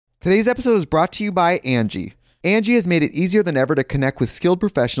Today's episode is brought to you by Angie. Angie has made it easier than ever to connect with skilled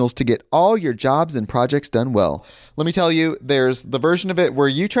professionals to get all your jobs and projects done well. Let me tell you, there's the version of it where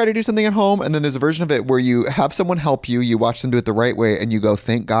you try to do something at home, and then there's a version of it where you have someone help you, you watch them do it the right way, and you go,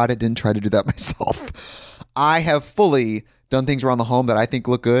 thank God I didn't try to do that myself. I have fully done things around the home that I think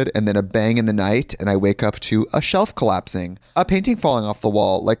look good, and then a bang in the night, and I wake up to a shelf collapsing, a painting falling off the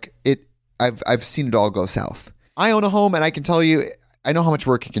wall. I've seen it all go south. I own a home, and I can tell you, I know how much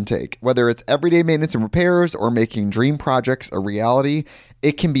work it can take. Whether it's everyday maintenance and repairs or making dream projects a reality,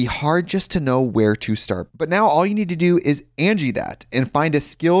 it can be hard just to know where to start. But now all you need to do is Angie that and find a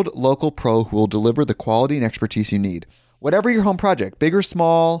skilled local pro who will deliver the quality and expertise you need. Whatever your home project, big or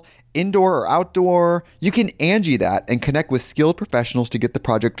small, indoor or outdoor, you can Angie that and connect with skilled professionals to get the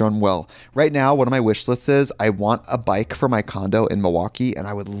project done well. Right now, one of my wish lists is I want a bike for my condo in Milwaukee, and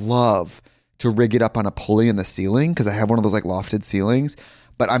I would love to rig it up on a pulley in the ceiling because I have one of those like lofted ceilings,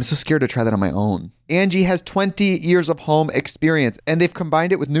 but I'm so scared to try that on my own. Angie has 20 years of home experience, and they've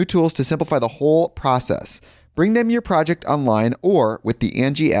combined it with new tools to simplify the whole process. Bring them your project online or with the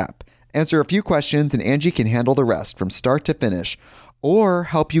Angie app. Answer a few questions and Angie can handle the rest from start to finish, or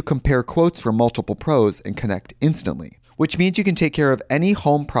help you compare quotes from multiple pros and connect instantly, which means you can take care of any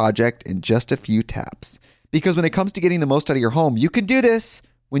home project in just a few taps. Because when it comes to getting the most out of your home, you can do this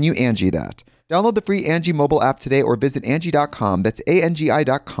when you Angie that. Download the free Angie mobile app today or visit Angie.com. That's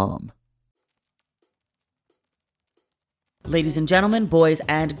ANGI.com. Ladies and gentlemen, boys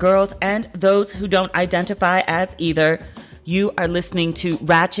and girls, and those who don't identify as either, you are listening to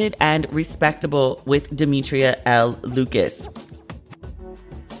Ratchet and Respectable with Demetria L. Lucas.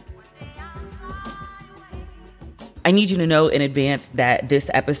 I need you to know in advance that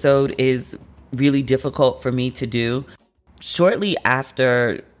this episode is really difficult for me to do. Shortly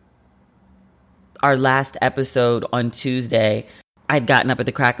after our last episode on Tuesday, I'd gotten up at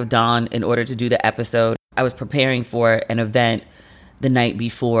the crack of dawn in order to do the episode. I was preparing for an event the night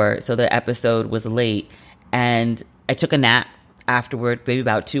before, so the episode was late. And I took a nap afterward, maybe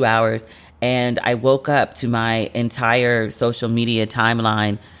about 2 hours, and I woke up to my entire social media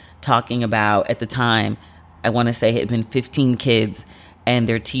timeline talking about, at the time, I want to say it had been 15 kids and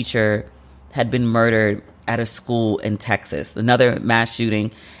their teacher had been murdered at a school in Texas, another mass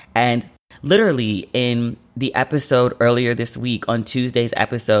shooting. And literally in the episode earlier this week, on Tuesday's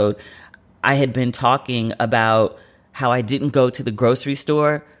episode, I had been talking about how I didn't go to the grocery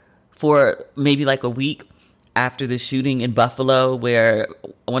store for maybe like a week after the shooting in Buffalo, where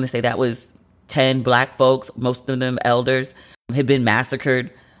I want to say that was 10 black folks, most of them elders, had been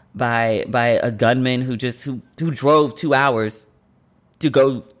massacred by a gunman who drove 2 hours to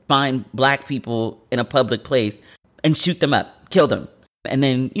go find black people in a public place and shoot them up, kill them. And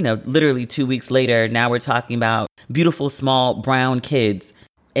then, literally 2 weeks later, now we're talking about beautiful, small, brown kids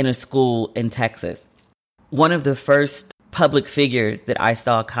in a school in Texas. One of the first public figures that I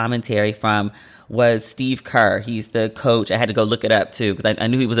saw commentary from was Steve Kerr. He's the coach. I had to go look it up too, because I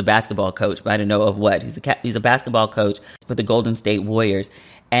knew he was a basketball coach, but I didn't know of what. He's a basketball coach for the Golden State Warriors.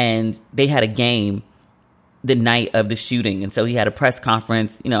 And they had a game the night of the shooting. And so he had a press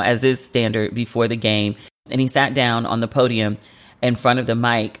conference, as is standard, before the game. And he sat down on the podium in front of the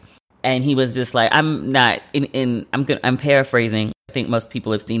mic, and he was just like, I'm paraphrasing. I think most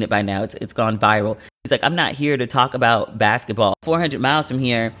people have seen it by now. It's gone viral. He's like, I'm not here to talk about basketball. 400 miles from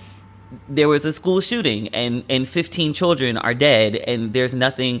here, there was a school shooting and 15 children are dead, and there's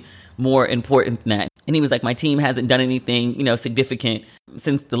nothing more important than that. And he was like, my team hasn't done anything, significant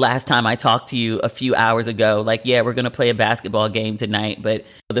since the last time I talked to you a few hours ago. Like, yeah, we're going to play a basketball game tonight, but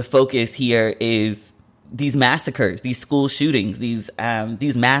the focus here is these massacres, these school shootings, these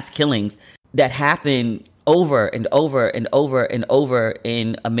mass killings that happen over and over and over and over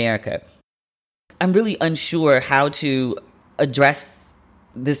in America. I'm really unsure how to address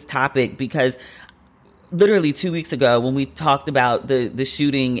this topic, because literally 2 weeks ago when we talked about the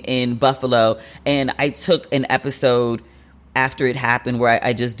shooting in Buffalo, and I took an episode after it happened where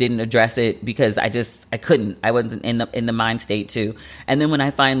I just didn't address it because I couldn't. I wasn't in the mind state to. And then when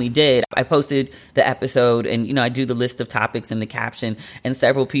I finally did, I posted the episode, and I do the list of topics in the caption, and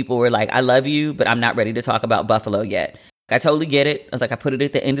several people were like, I love you, but I'm not ready to talk about Buffalo yet. I totally get it. I was like, I put it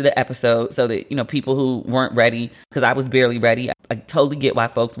at the end of the episode so that, people who weren't ready, because I was barely ready. I totally get why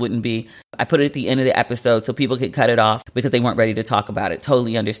folks wouldn't be. I put it at the end of the episode so people could cut it off because they weren't ready to talk about it.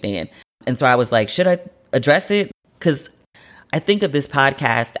 Totally understand. And so I was like, should I address it? Because I think of this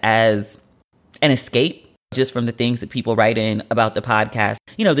podcast as an escape just from the things that people write in about the podcast.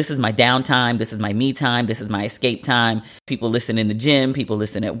 This is my downtime. This is my me time. This is my escape time. People listen in the gym. People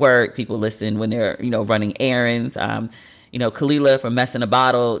listen at work. People listen when they're, running errands. Kalila from Mess in a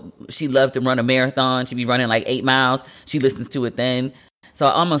Bottle, she loved to run a marathon. She'd be running like 8 miles. She listens to it then. So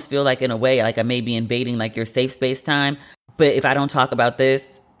I almost feel like, in a way, like I may be invading like your safe space time. But if I don't talk about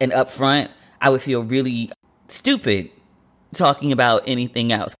this and up front, I would feel really stupid talking about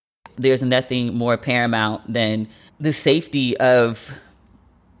anything else. There's nothing more paramount than the safety of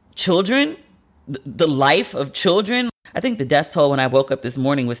children, the life of children. I think the death toll when I woke up this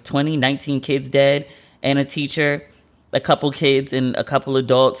morning was 19 kids dead and a teacher, a couple kids and a couple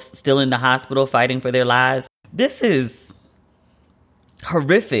adults still in the hospital fighting for their lives. This is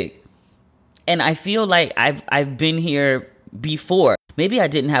horrific. And I feel like I've been here before. Maybe I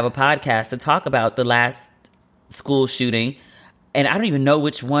didn't have a podcast to talk about the last school shooting, and I don't even know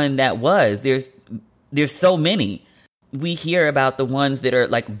which one that was. There's so many. We hear about the ones that are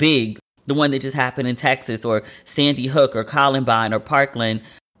like big, the one that just happened in Texas or Sandy Hook or Columbine or Parkland.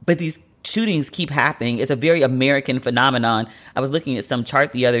 But these shootings keep happening. It's a very American phenomenon. I was looking at some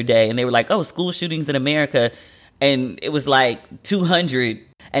chart the other day and they were like, oh, school shootings in America. And it was like 200.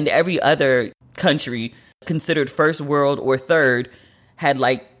 And every other country considered first world or third had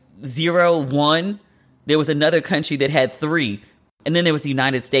like 0, 1. There was another country that had 3. And then there was the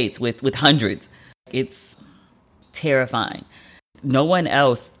United States with hundreds. It's terrifying. No one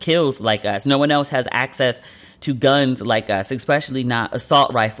else kills like us. No one else has access to guns like us, especially not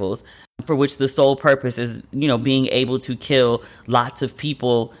assault rifles, for which the sole purpose is, being able to kill lots of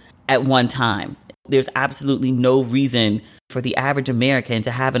people at one time. There's absolutely no reason for the average American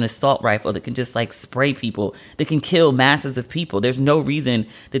to have an assault rifle that can just like spray people, that can kill masses of people. There's no reason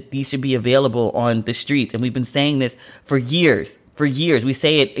that these should be available on the streets. And we've been saying this for years. For years. We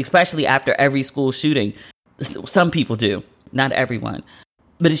say it, especially after every school shooting. Some people do, not everyone.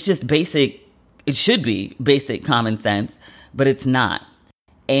 But it's just basic. It should be basic common sense, but it's not.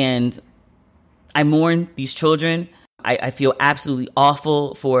 And I mourn these children. I feel absolutely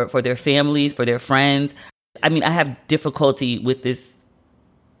awful for their families, for their friends. I mean, I have difficulty with this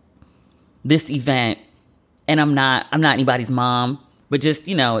event, and I'm not anybody's mom, but just,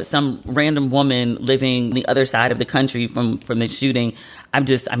 some random woman living the other side of the country from the shooting. I'm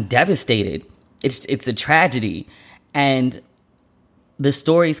devastated. It's a tragedy. And the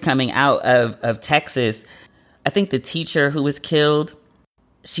stories coming out of Texas, I think the teacher who was killed,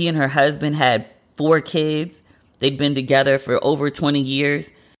 she and her husband had 4 kids. They'd been together for over 20 years.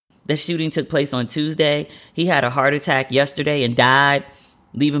 The shooting took place on Tuesday. He had a heart attack yesterday and died,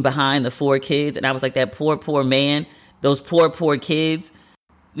 leaving behind the 4 kids. And I was like, that poor man, those poor kids,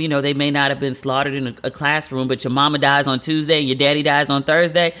 they may not have been slaughtered in a classroom, but your mama dies on Tuesday and your daddy dies on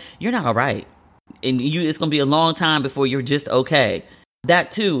Thursday. You're not all right. And it's going to be a long time before you're just okay.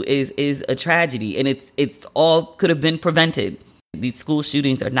 That too is a tragedy, and it's all could have been prevented. These school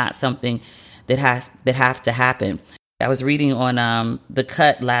shootings are not something that have to happen. I was reading on The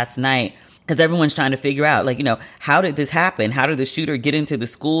Cut last night because everyone's trying to figure out, how did this happen? How did the shooter get into the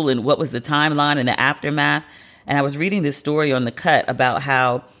school, and what was the timeline and the aftermath? And I was reading this story on The Cut about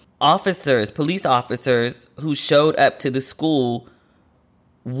how police officers who showed up to the school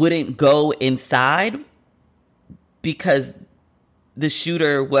wouldn't go inside because the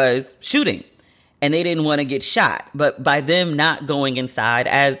shooter was shooting and they didn't want to get shot. But by them not going inside,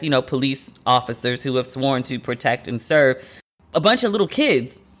 as police officers who have sworn to protect and serve, a bunch of little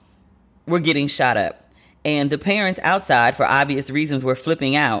kids were getting shot up. And the parents outside, for obvious reasons, were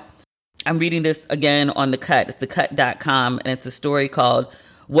flipping out. I'm reading this again on The Cut. It's thecut.com, and it's a story called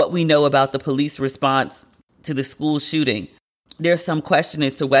What We Know About the Police Response to the School Shooting. There's some question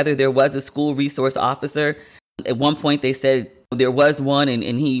as to whether there was a school resource officer. At one point, they said there was one, and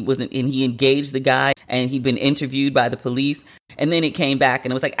he engaged the guy, and he'd been interviewed by the police. And then it came back,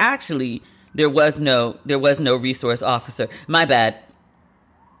 and it was like, actually, there was no resource officer. My bad.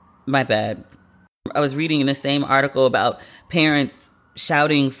 I was reading in the same article about parents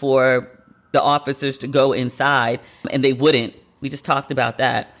shouting for the officers to go inside, and they wouldn't. We just talked about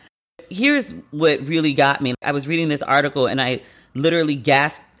that. Here's what really got me. I was reading this article, and I literally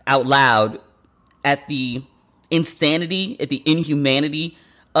gasped out loud at the insanity, at the inhumanity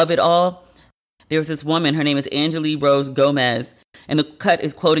of it all. There was this woman, her name is Angeli Rose Gomez, and The Cut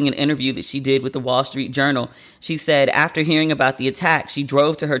is quoting an interview that she did with the Wall Street Journal. She said, after hearing about the attack, she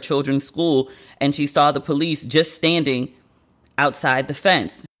drove to her children's school and she saw the police just standing outside the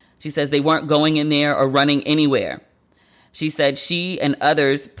fence. She says they weren't going in there or running anywhere. She said she and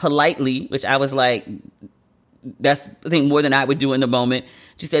others politely, which I was like, that's I think more than I would do in the moment.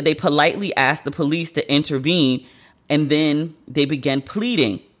 She said they politely asked the police to intervene, and then they began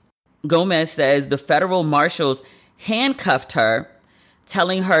pleading. Gomez says the federal marshals handcuffed her,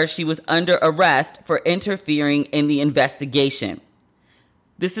 telling her she was under arrest for interfering in the investigation.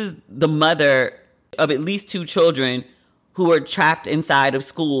 This is the mother of at least 2 children who were trapped inside of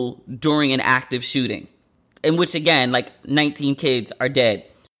school during an active shooting, in which, again, like 19 kids are dead.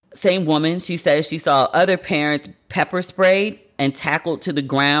 Same woman, she says she saw other parents pepper sprayed and tackled to the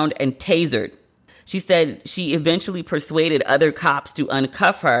ground and tasered. She said she eventually persuaded other cops to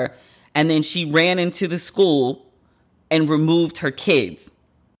uncuff her, and then she ran into the school and removed her kids.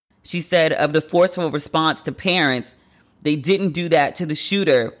 She said of the forceful response to parents, they didn't do that to the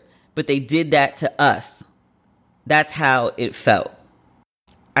shooter, but they did that to us. That's how it felt.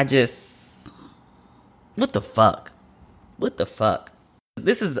 What the fuck? What the fuck?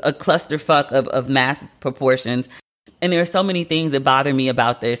 This is a clusterfuck of mass proportions. And there are so many things that bother me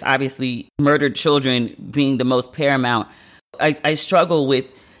about this. Obviously, murdered children being the most paramount. I struggle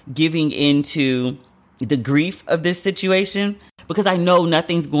with giving into the grief of this situation because I know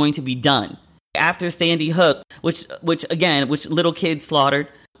nothing's going to be done. After Sandy Hook, which little kids slaughtered,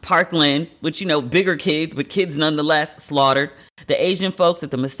 Parkland, which, bigger kids, but kids nonetheless slaughtered, the Asian folks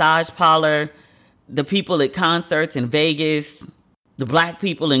at the massage parlor, the people at concerts in Vegas, the black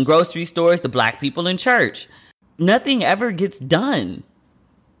people in grocery stores, the black people in church. Nothing ever gets done.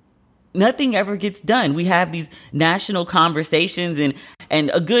 Nothing ever gets done. We have these national conversations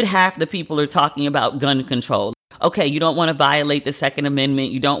and a good half the people are talking about gun control. Okay, you don't want to violate the Second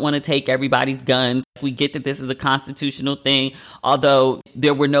Amendment. You don't want to take everybody's guns. We get that this is a constitutional thing, although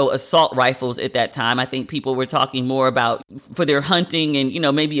there were no assault rifles at that time. I think people were talking more about for their hunting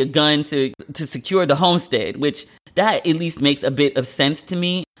and, maybe a gun to secure the homestead, which that at least makes a bit of sense to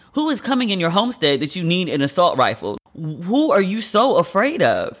me. Who is coming in your homestead that you need an assault rifle? Who are you so afraid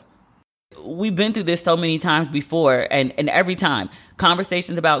of? We've been through this so many times before, and every time,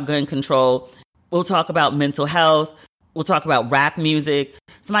 conversations about gun control, we'll talk about mental health, we'll talk about rap music,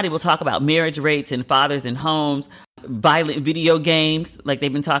 somebody will talk about marriage rates and fathers in homes, violent video games, like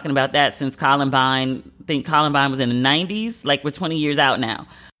they've been talking about that since Columbine. I think Columbine was in the 90s, like we're 20 years out now.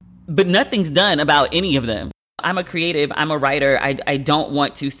 But nothing's done about any of them. I'm a creative, I'm a writer, I don't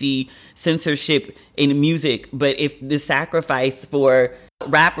want to see censorship in music, but if the sacrifice for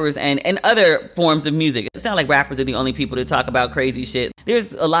rappers and other forms of music, it's not like rappers are the only people to talk about crazy shit.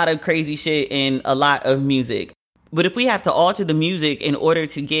 There's a lot of crazy shit in a lot of music. But if we have to alter the music in order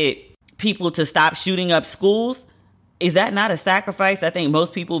to get people to stop shooting up schools, is that not a sacrifice I think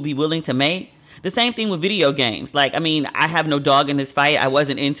most people will be willing to make? The same thing with video games. I have no dog in this fight. I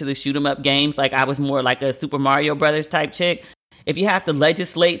wasn't into the shoot 'em up games. I was more like a Super Mario Brothers type chick. If you have to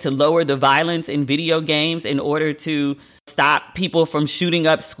legislate to lower the violence in video games in order to stop people from shooting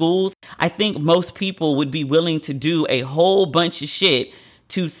up schools, I think most people would be willing to do a whole bunch of shit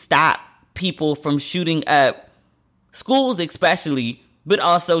to stop people from shooting up schools especially, but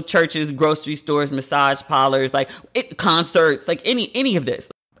also churches, grocery stores, massage parlors, concerts, any of this.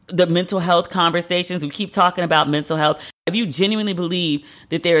 The mental health conversations, we keep talking about mental health. If you genuinely believe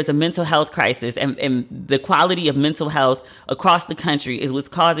that there is a mental health crisis and the quality of mental health across the country is what's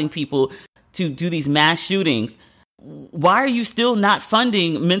causing people to do these mass shootings, why are you still not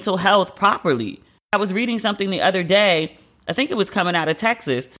funding mental health properly? I was reading something the other day. I think it was coming out of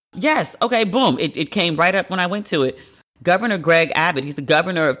Texas. Yes. Okay. Boom. It came right up when I went to it. Governor Greg Abbott, he's the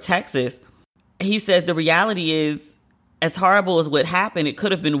governor of Texas. He says the reality is, as horrible as what happened, it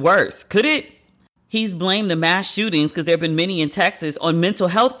could have been worse. Could it? He's blamed the mass shootings, because there have been many in Texas, on mental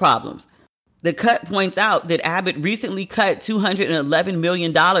health problems. The cut points out that Abbott recently cut $211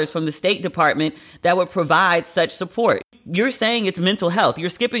 million from the State Department that would provide such support. You're saying it's mental health. You're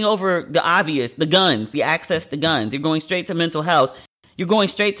skipping over the obvious, the guns, the access to guns. You're going straight to mental health. You're going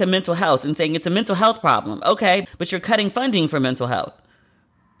straight to mental health and saying it's a mental health problem. Okay, but you're cutting funding for mental health.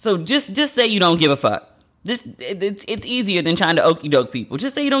 So just say you don't give a fuck. It's easier than trying to okey doke people.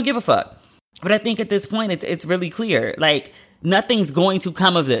 Just say you don't give a fuck. But I think at this point, it's really clear. Nothing's going to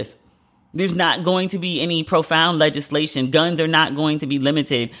come of this. There's not going to be any profound legislation. Guns are not going to be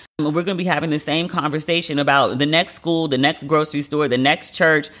limited. We're going to be having the same conversation about the next school, the next grocery store, the next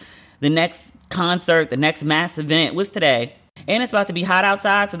church, the next concert, the next mass event. What's today? And it's about to be hot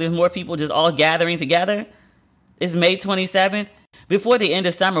outside, so there's more people just all gathering together. It's May 27th. Before the end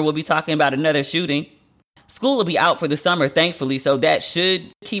of summer, we'll be talking about another shooting. School will be out for the summer, thankfully, so that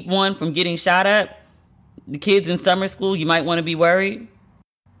should keep one from getting shot up. The kids in summer school, you might want to be worried.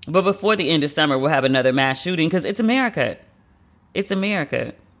 But before the end of summer, we'll have another mass shooting, because it's America. It's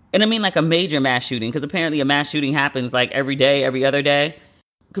America. And I mean a major mass shooting, because apparently a mass shooting happens every day, every other day.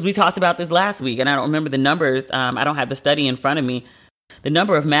 Because we talked about this last week, and I don't remember the numbers. I don't have the study in front of me. The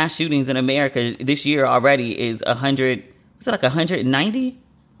number of mass shootings in America this year already is 100 was it like 190?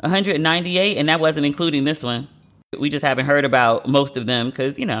 198? And that wasn't including this one. We just haven't heard about most of them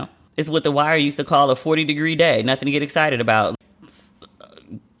because, you know, it's what The Wire used to call a 40-degree day. Nothing to get excited about.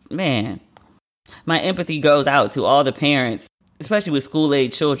 Man, my empathy goes out to all the parents, especially with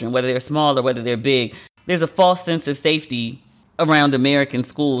school-age children, whether they're small or whether they're big. There's a false sense of safety around American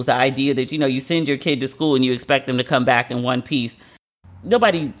schools. The idea that, you know, you send your kid to school and you expect them to come back in one piece.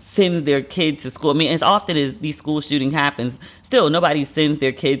 Nobody sends their kid to school. I mean, as often as these school shooting happens, still nobody sends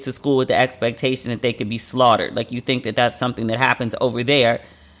their kid to school with the expectation that they could be slaughtered. Like, you think that that's something that happens over there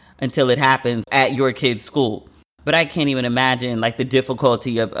until it happens at your kid's school. But I can't even imagine like the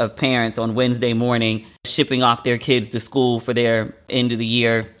difficulty of parents on Wednesday morning shipping off their kids to school for their end of the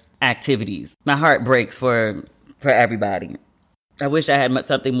year activities. My heart breaks for everybody. I wish I had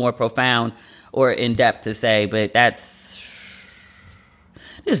something more profound or in depth to say, but this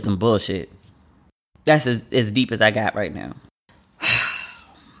is some bullshit. That's as deep as I got right now.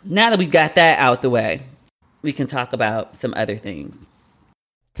 Now that we've got that out the way, we can talk about some other things.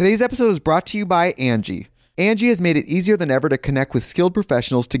 Today's episode is brought to you by Angie. Angie has made it easier than ever to connect with skilled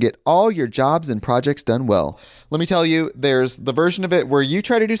professionals to get all your jobs and projects done well. Let me tell you, there's the version of it where you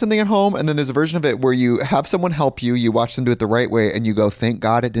try to do something at home, and then there's a version of it where you have someone help you, you watch them do it the right way, and you go, thank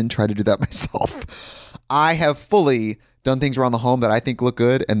God I didn't try to do that myself. I have fully done things around the home that I think look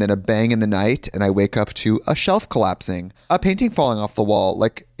good, and then a bang in the night, and I wake up to a shelf collapsing, a painting falling off the wall.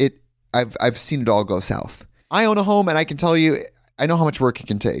 Like, I've seen it all go south. I own a home, and I can tell you, I know how much work it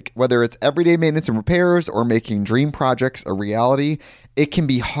can take. Whether it's everyday maintenance and repairs or making dream projects a reality, it can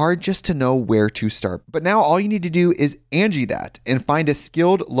be hard just to know where to start. But now all you need to do is Angie that and find a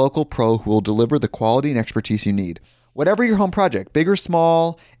skilled local pro who will deliver the quality and expertise you need. Whatever your home project, big or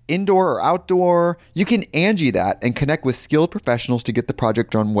small, indoor or outdoor, you can Angie that and connect with skilled professionals to get the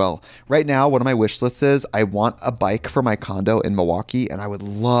project done well. Right now, one of my wish lists is I want a bike for my condo in Milwaukee, and I would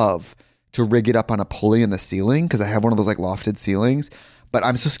love to rig it up on a pulley in the ceiling because I have one of those like lofted ceilings, but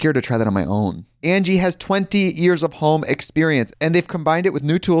I'm so scared to try that on my own. Angie has 20 years of home experience, and they've combined it with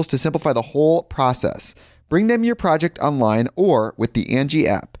new tools to simplify the whole process. Bring them your project online or with the Angie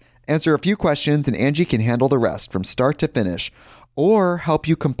app. Answer a few questions and Angie can handle the rest from start to finish, or help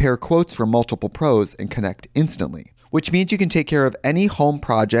you compare quotes from multiple pros and connect instantly, which means you can take care of any home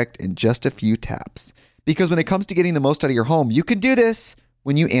project in just a few taps. Because when it comes to getting the most out of your home, you can do this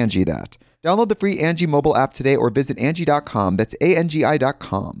when you Angie that. Download the free Angie mobile app today or visit Angie.com. That's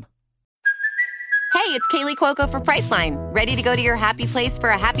ANGI.com. Hey, it's Kaylee Cuoco for Priceline. Ready to go to your happy place for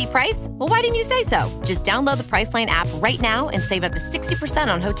a happy price? Well, why didn't you say so? Just download the Priceline app right now and save up to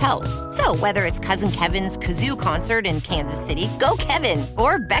 60% on hotels. So whether it's Cousin Kevin's Kazoo Concert in Kansas City, go Kevin,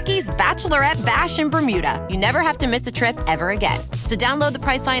 or Becky's Bachelorette Bash in Bermuda, you never have to miss a trip ever again. So download the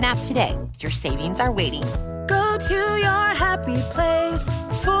Priceline app today. Your savings are waiting. Go to your happy place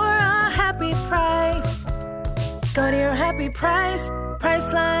for a happy price. Go to your happy price,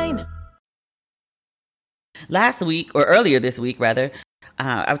 Priceline. Last week, or earlier this week, rather,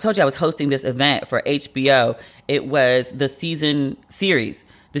 I told you I was hosting this event for HBO. It was the season series,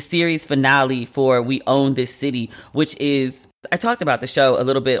 the series finale for We Own This City, which is, I talked about the show a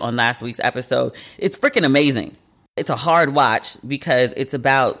little bit on last week's episode. It's freaking amazing. It's a hard watch because it's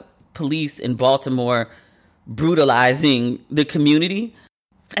about police in Baltimore brutalizing the community.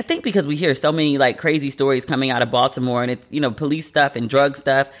 I think because we hear so many like crazy stories coming out of Baltimore, and it's, you know, police stuff and drug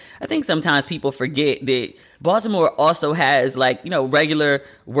stuff. I think sometimes people forget that Baltimore also has like, you know, regular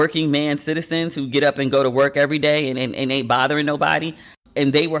working man citizens who get up and go to work every day and ain't bothering nobody.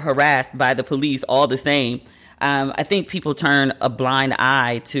 And they were harassed by the police all the same. I think people turn a blind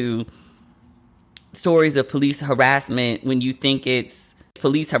eye to stories of police harassment when you think it's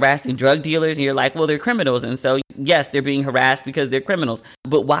police harassing drug dealers, and you're like, well, they're criminals. And so, yes, they're being harassed because they're criminals.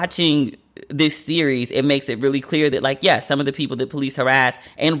 But watching this series, it makes it really clear that, like, yes, some of the people that police harass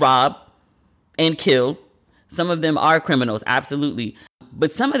and rob and kill, some of them are criminals, absolutely.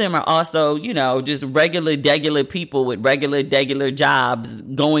 But some of them are also, you know, just regular people with regular jobs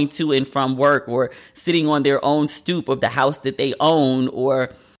going to and from work, or sitting on their own stoop of the house that they own,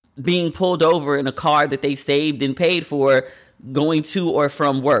 or being pulled over in a car that they saved and paid for, going to or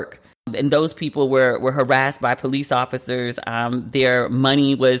from work. And those people were harassed by police officers. Their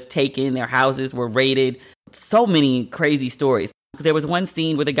money was taken. Their houses were raided. So many crazy stories. There was one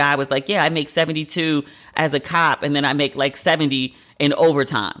scene where the guy was like, yeah, I make 72 as a cop, and then I make like 70 in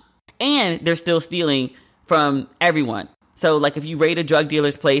overtime. And they're still stealing from everyone. So like if you raid a drug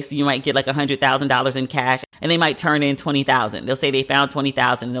dealer's place, you might get like $100,000 in cash, and they might turn in $20,000. They'll say they found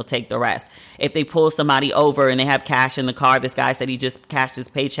 $20,000 and they'll take the rest. If they pull somebody over and they have cash in the car, this guy said he just cashed his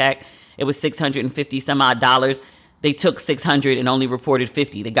paycheck. It was $650 some odd. they took 600 and only reported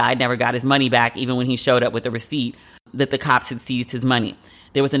 50. The guy never got his money back, even when he showed up with a receipt that the cops had seized his money.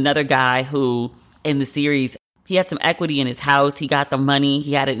 There was another guy who, in the series, he had some equity in his house. He got the money.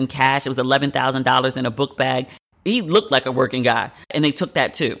 He had it in cash. It was $11,000 in a book bag. He looked like a working guy, and they took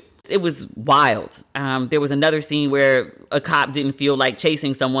that too. It was wild. There was another scene where a cop didn't feel like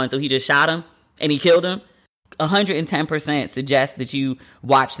chasing someone, so he just shot him and he killed him. 110% suggest that you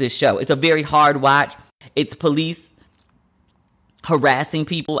watch this show. It's a very hard watch. It's police harassing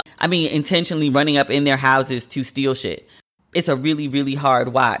people. I mean, intentionally running up in their houses to steal shit. It's a really, really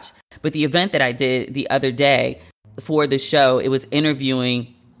hard watch. But the event that I did the other day for the show, it was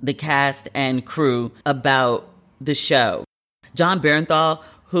interviewing the cast and crew about the show. John Bernthal,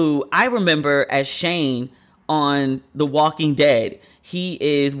 who I remember as Shane on The Walking Dead. He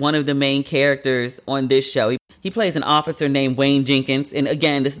is one of the main characters on this show. He plays an officer named Wayne Jenkins. And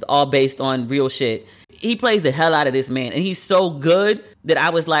again, this is all based on real shit. He plays the hell out of this man. And he's so good that I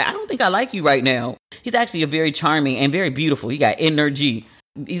was like, I don't think I like you right now. He's actually a very charming and very beautiful. He got energy.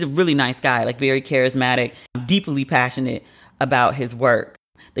 He's a really nice guy, like very charismatic, deeply passionate about his work.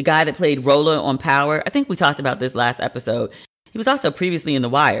 The guy that played Rolla on Power, I think we talked about this last episode. He was also previously in The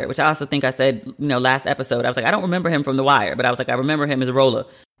Wire, which I also think I said, last episode. I was like, I don't remember him from The Wire, but I was like, I remember him as Rolla.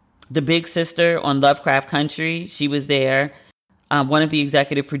 The big sister on Lovecraft Country, she was there. One of the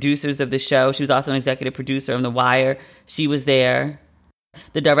executive producers of the show, she was also an executive producer on The Wire. She was there.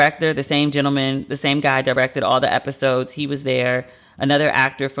 The director, the same gentleman, the same guy directed all the episodes. He was there. Another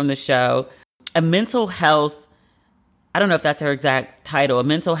actor from the show. A mental health, I don't know if that's her exact title, a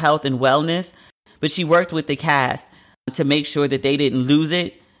mental health and wellness, but she worked with the cast to make sure that they didn't lose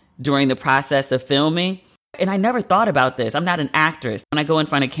it during the process of filming. And I never thought about this. I'm not an actress. When I go in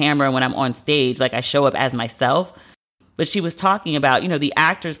front of camera, when I'm on stage, like I show up as myself. But she was talking about, the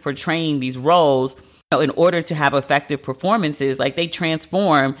actors portraying these roles, in order to have effective performances, like they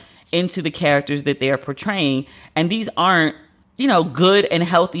transform into the characters that they are portraying. And these aren't, good and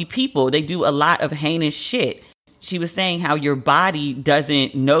healthy people. They do a lot of heinous shit. She was saying how your body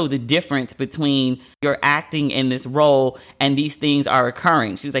doesn't know the difference between you're acting in this role and these things are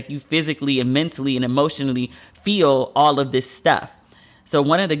occurring. She was like, you physically and mentally and emotionally feel all of this stuff. So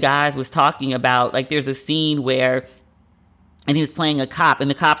one of the guys was talking about, like, there's a scene where, and he was playing a cop, and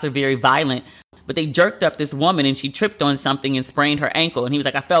the cops are very violent, but they jerked up this woman and she tripped on something and sprained her ankle. And he was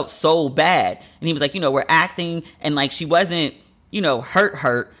like, I felt so bad. And he was like, we're acting, and like she wasn't,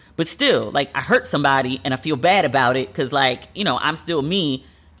 hurt. But still, like, I hurt somebody and I feel bad about it because, like, I'm still me,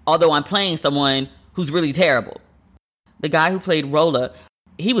 although I'm playing someone who's really terrible. The guy who played Rolla,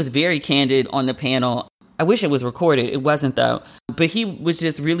 he was very candid on the panel. I wish it was recorded. It wasn't, though. But he was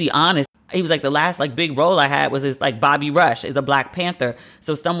just really honest. He was like, the last, like, big role I had was as, like, Bobby Rush as a Black Panther.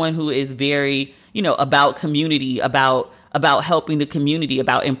 So someone who is very, about community, about helping the community,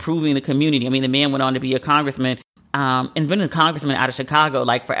 about improving the community. I mean, the man went on to be a congressman. And has been a congressman out of Chicago,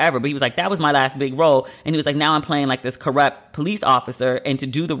 like, forever. But he was like, that was my last big role. And he was like, now I'm playing, like, this corrupt police officer. And to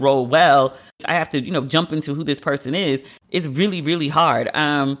do the role well, I have to, jump into who this person is. It's really, really hard.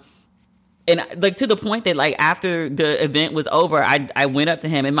 And, like, to the point that, like, after the event was over, I went up to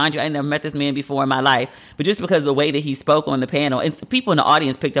him. And mind you, I never met this man before in my life. But just because of the way that he spoke on the panel, and people in the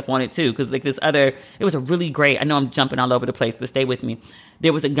audience picked up on it, too. Because, like, it was a really great, I know I'm jumping all over the place, but stay with me.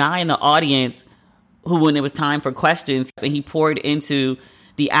 There was a guy in the audience who, when it was time for questions, and he poured into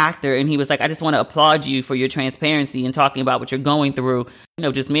the actor, and he was like, I just want to applaud you for your transparency and talking about what you're going through,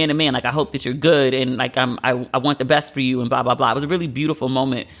 just man to man. Like, I hope that you're good, and like, I want the best for you, and blah, blah, blah. It was a really beautiful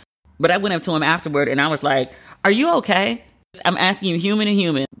moment. But I went up to him afterward, and I was like, are you okay? I'm asking you human to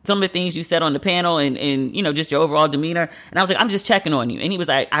human. Some of the things you said on the panel and just your overall demeanor. And I was like, I'm just checking on you. And he was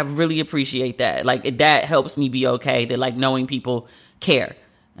like, I really appreciate that. Like, that helps me be okay, that, like, knowing people care.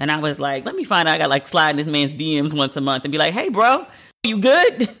 And I was like, let me find out. I got, like, slide in this man's DMs once a month and be like, hey, bro, you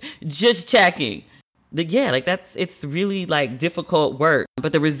good? Just checking. Yeah, like, it's really, like, difficult work.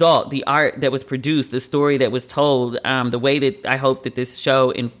 But the result, the art that was produced, the story that was told, the way that I hope that this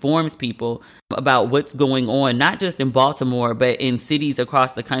show informs people about what's going on, not just in Baltimore, but in cities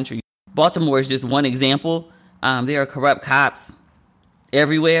across the country. Baltimore is just one example. There are corrupt cops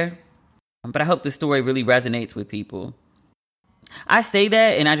everywhere. But I hope the story really resonates with people. I say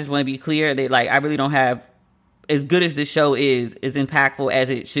that, and I just want to be clear that, like, I really don't have, as good as this show is, as impactful as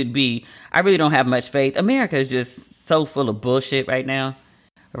it should be, I really don't have much faith. America is just so full of bullshit right now.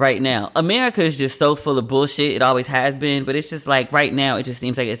 America is just so full of bullshit. It always has been, but it's just like right now, it just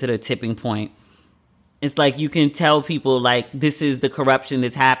seems like it's at a tipping point. It's like you can tell people, like, this is the corruption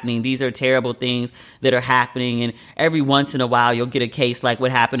that's happening. These are terrible things that are happening. And every once in a while, you'll get a case like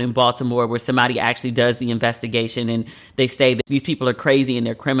what happened in Baltimore where somebody actually does the investigation and they say that these people are crazy and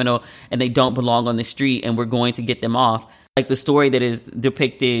they're criminal and they don't belong on the street and we're going to get them off. Like the story that is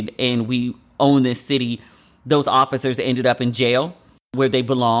depicted in We Own This City, those officers ended up in jail where they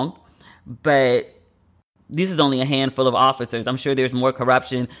belong. But this is only a handful of officers. I'm sure there's more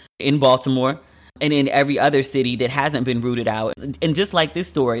corruption in Baltimore and in every other city that hasn't been rooted out. And just like this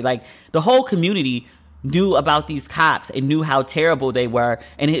story, like the whole community knew about these cops and knew how terrible they were,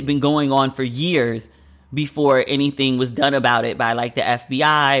 and it had been going on for years before anything was done about it by like the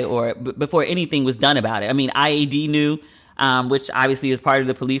FBI or before anything was done about it. I mean, IAD knew, which obviously is part of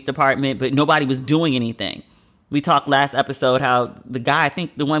the police department, but nobody was doing anything. We talked last episode how the guy, I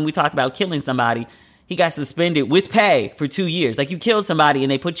think the one we talked about killing somebody, he got suspended with pay for 2 years. Like you killed somebody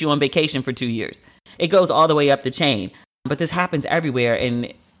and they put you on vacation for 2 years. It goes all the way up the chain. But this happens everywhere.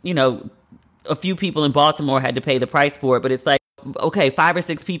 And, you know, a few people in Baltimore had to pay the price for it. But it's like, okay, 5 or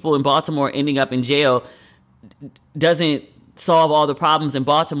 6 people in Baltimore ending up in jail doesn't solve all the problems in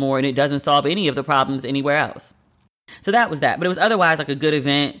Baltimore, and it doesn't solve any of the problems anywhere else. So that was that. But it was otherwise like a good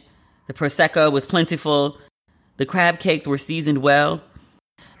event. The Prosecco was plentiful. The crab cakes were seasoned well.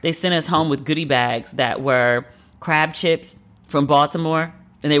 They sent us home with goodie bags that were crab chips from Baltimore,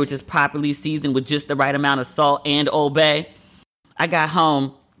 and they were just properly seasoned with just the right amount of salt and Old Bay. I got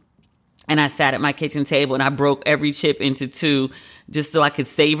home, and I sat at my kitchen table, and I broke every chip into 2 just so I could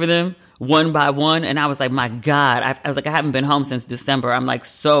savor them one by one. And I was like, my God. I was like, I haven't been home since December. I'm like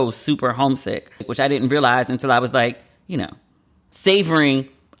so super homesick, which I didn't realize until I was like, you know, savoring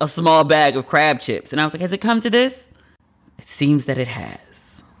a small bag of crab chips. And I was like, has it come to this? It seems that it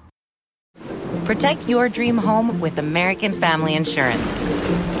has. Protect your dream home with American Family Insurance.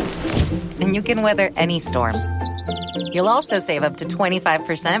 And you can weather any storm. You'll also save up to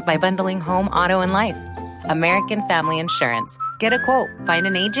 25% by bundling home, auto, and life. American Family Insurance. Get a quote. Find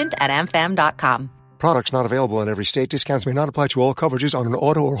an agent at amfam.com. Products not available in every state. Discounts may not apply to all coverages on an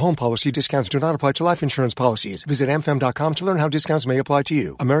auto or home policy. Discounts do not apply to life insurance policies. Visit amfam.com to learn how discounts may apply to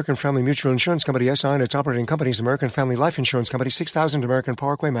you. American Family Mutual Insurance Company, SI, and its operating companies, American Family Life Insurance Company, 6000 American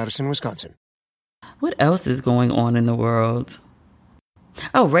Parkway, Madison, Wisconsin. What else is going on in the world?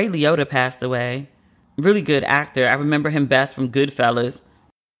 Oh, Ray Liotta passed away. Really good actor. I remember him best from Goodfellas.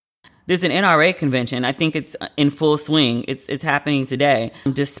 There's an NRA convention. I think it's in full swing. It's happening today.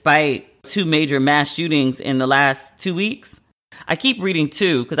 Despite 2 major mass shootings in the last 2 weeks. I keep reading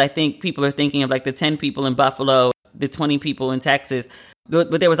 2 because I think people are thinking of like the 10 people in Buffalo, the 20 people in Texas.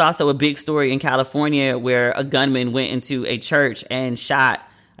 But there was also a big story in California where a gunman went into a church and shot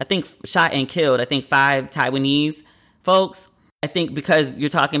and killed 5 Taiwanese folks. I think because you're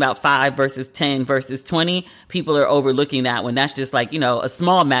talking about 5 versus 10 versus 20, people are overlooking that one. That's just like, you know, a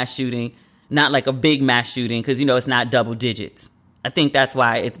small mass shooting, not like a big mass shooting because, you know, it's not double digits. I think that's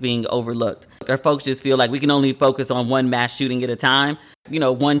why it's being overlooked. Or folks just feel like we can only focus on one mass shooting at a time. You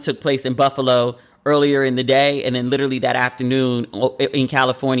know, one took place in Buffalo earlier in the day, and then literally that afternoon in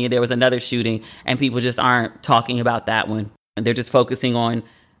California, there was another shooting, and people just aren't talking about that one. And they're just focusing on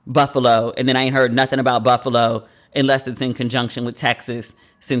Buffalo, and then I ain't heard nothing about Buffalo unless it's in conjunction with Texas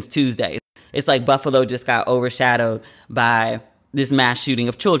since Tuesday. It's like Buffalo just got overshadowed by this mass shooting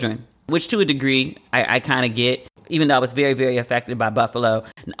of children, which to a degree I kind of get, even though I was very, very affected by Buffalo.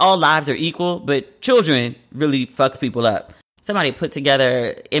 All lives are equal, but children really fucks people up. Somebody put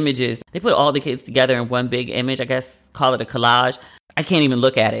together images. They put all the kids together in one big image, I guess, call it a collage. I can't even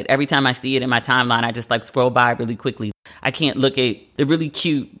look at it. Every time I see it in my timeline, I just like scroll by really quickly. I can't look at the really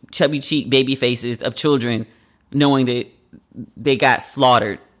cute, chubby cheek baby faces of children knowing that they got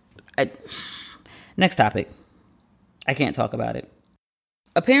slaughtered. Next topic. I can't talk about it.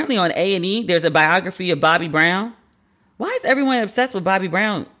 Apparently on A&E, there's a biography of Bobby Brown. Why is everyone obsessed with Bobby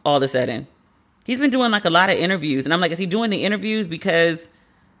Brown all of a sudden? He's been doing like a lot of interviews. And I'm like, is he doing the interviews because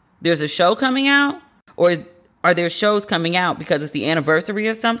there's a show coming out? Or are there shows coming out because it's the anniversary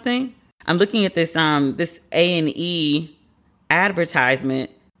of something? I'm looking at this this A&E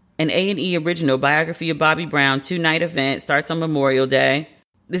advertisement. An A&E original biography of Bobby Brown 2-night event starts on Memorial Day.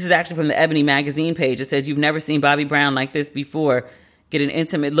 This is actually from the Ebony magazine page. It says, you've never seen Bobby Brown like this before. Get an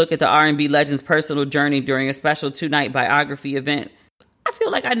intimate look at the R&B legend's personal journey during a special 2-night biography event. I feel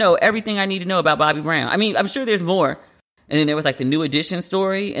like I know everything I need to know about Bobby Brown. I mean, I'm sure there's more. And then there was like the New Edition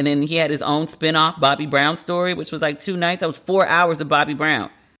story. And then he had his own spinoff, Bobby Brown story, which was like 2 nights. That was 4 hours of Bobby Brown.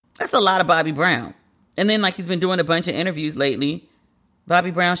 That's a lot of Bobby Brown. And then like he's been doing a bunch of interviews lately.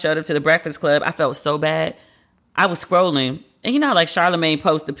 Bobby Brown showed up to the Breakfast Club. I felt so bad. I was scrolling, and you know how like Charlamagne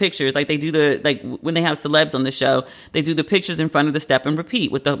posts the pictures, like they do when they have celebs on the show, they do the pictures in front of the Step and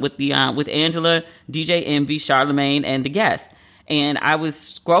Repeat with Angela, DJ Envy, Charlamagne, and the guests. And I was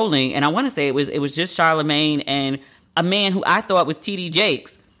scrolling, and I want to say it was just Charlamagne and a man who I thought was TD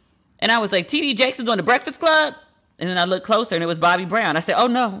Jakes. And I was like, TD Jakes is on the Breakfast Club? And then I looked closer, and it was Bobby Brown. I said, oh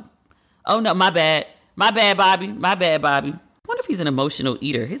no, my bad, Bobby, my bad, Bobby. I wonder if he's an emotional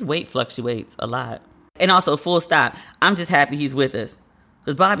eater. His weight fluctuates a lot. And also, full stop, I'm just happy he's with us,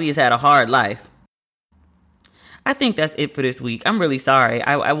 because Bobby has had a hard life. I think that's it for this week. I'm really sorry.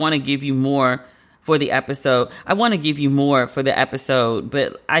 I want to give you more for the episode.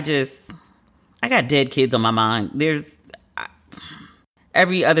 But I got dead kids on my mind.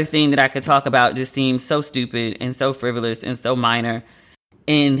 Every other thing that I could talk about just seems so stupid and so frivolous and so minor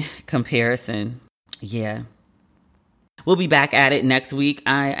in comparison. Yeah. We'll be back at it next week.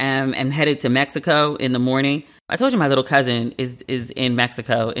 I am headed to Mexico in the morning. I told you my little cousin is in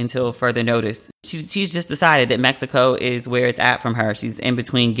Mexico until further notice. She's just decided that Mexico is where it's at from her. She's in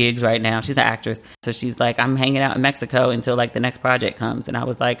between gigs right now. She's an actress. So she's like, I'm hanging out in Mexico until like the next project comes. And I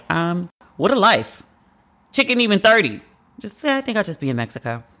was like, what a life. Chicken even 30. Just say, I think I'll just be in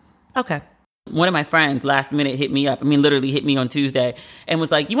Mexico. Okay. One of my friends last minute literally hit me on Tuesday and was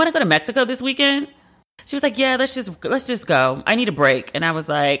like, you want to go to Mexico this weekend? She was like, yeah, let's just go. I need a break. And I was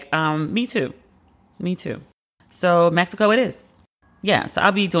like, me too. So Mexico it is. Yeah, so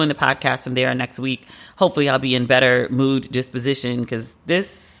I'll be doing the podcast from there next week. Hopefully I'll be in better mood disposition, because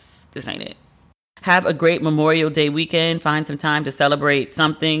this ain't it. Have a great Memorial Day weekend. Find some time to celebrate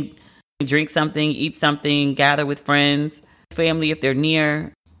something, drink something, eat something, gather with friends, family if they're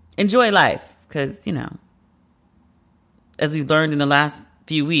near. Enjoy life, because, as we've learned in the last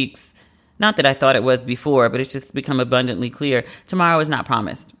few weeks, not that I thought it was before, but it's just become abundantly clear, tomorrow is not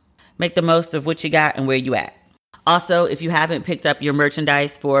promised. Make the most of what you got and where you at. Also, if you haven't picked up your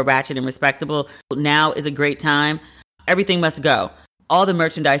merchandise for Ratchet and Respectable, now is a great time. Everything must go. All the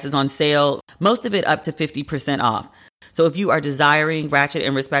merchandise is on sale, most of it up to 50% off. So if you are desiring Ratchet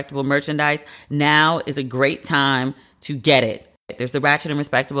and Respectable merchandise, now is a great time to get it. There's the Ratchet and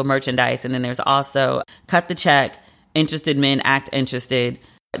Respectable merchandise, and then there's also Cut the Check, Interested Men Act Interested.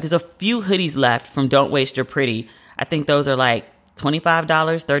 There's a few hoodies left from Don't Waste Your Pretty. I think those are like $25,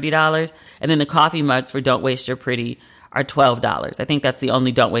 $30. And then the coffee mugs for Don't Waste Your Pretty are $12. I think that's the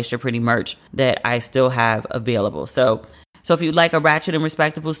only Don't Waste Your Pretty merch that I still have available. So if you'd like a Ratchet and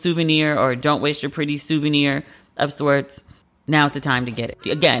Respectable souvenir or Don't Waste Your Pretty souvenir of sorts, now's the time to get it.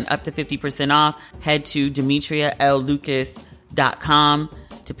 Again, up to 50% off. Head to DemetriaLLucas.com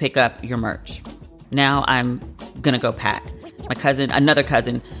to pick up your merch. Now I'm going to go pack. My cousin, another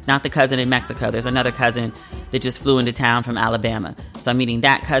cousin, not the cousin in Mexico. There's another cousin that just flew into town from Alabama. So I'm meeting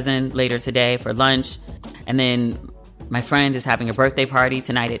that cousin later today for lunch. And then my friend is having a birthday party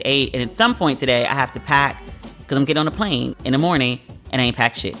tonight at 8. And at some point today, I have to pack because I'm getting on a plane in the morning and I ain't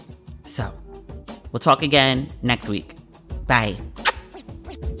packed shit. So we'll talk again next week. Bye.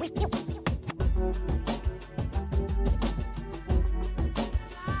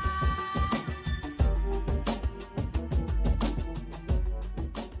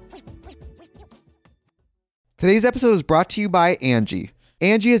 Today's episode is brought to you by Angie.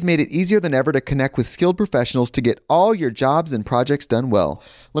 Angie has made it easier than ever to connect with skilled professionals to get all your jobs and projects done well.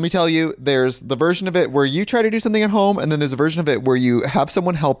 Let me tell you, there's the version of it where you try to do something at home, and then there's a version of it where you have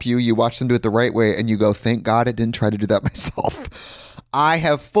someone help you, you watch them do it the right way, and you go, thank God I didn't try to do that myself. I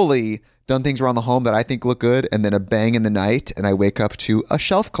have fully done things around the home that I think look good, and then a bang in the night, and I wake up to a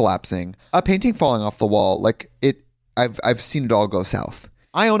shelf collapsing, a painting falling off the wall. I've seen it all go south.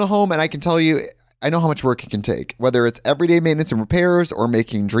 I own a home, and I can tell you, I know how much work it can take. Whether it's everyday maintenance and repairs or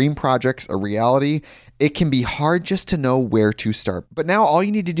making dream projects a reality, it can be hard just to know where to start. But now all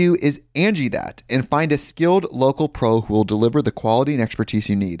you need to do is Angie that and find a skilled local pro who will deliver the quality and expertise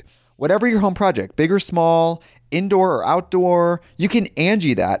you need. Whatever your home project, big or small, indoor or outdoor, you can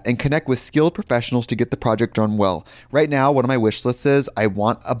Angie that and connect with skilled professionals to get the project done well. Right now, one of my wish lists is I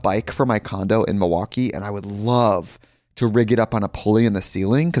want a bike for my condo in Milwaukee, and I would love to rig it up on a pulley in the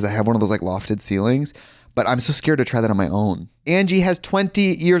ceiling because I have one of those like lofted ceilings, but I'm so scared to try that on my own. Angie has 20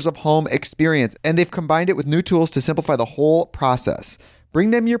 years of home experience, and they've combined it with new tools to simplify the whole process.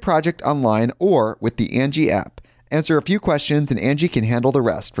 Bring them your project online or with the Angie app. Answer a few questions and Angie can handle the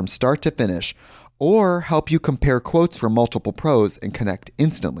rest from start to finish, or help you compare quotes from multiple pros and connect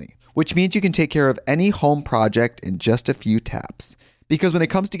instantly, which means you can take care of any home project in just a few taps. Because when it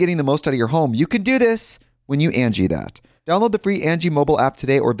comes to getting the most out of your home, you can do this when you Angie that. Download the free Angie mobile app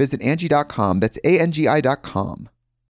today or visit Angie.com. That's ANGI.com.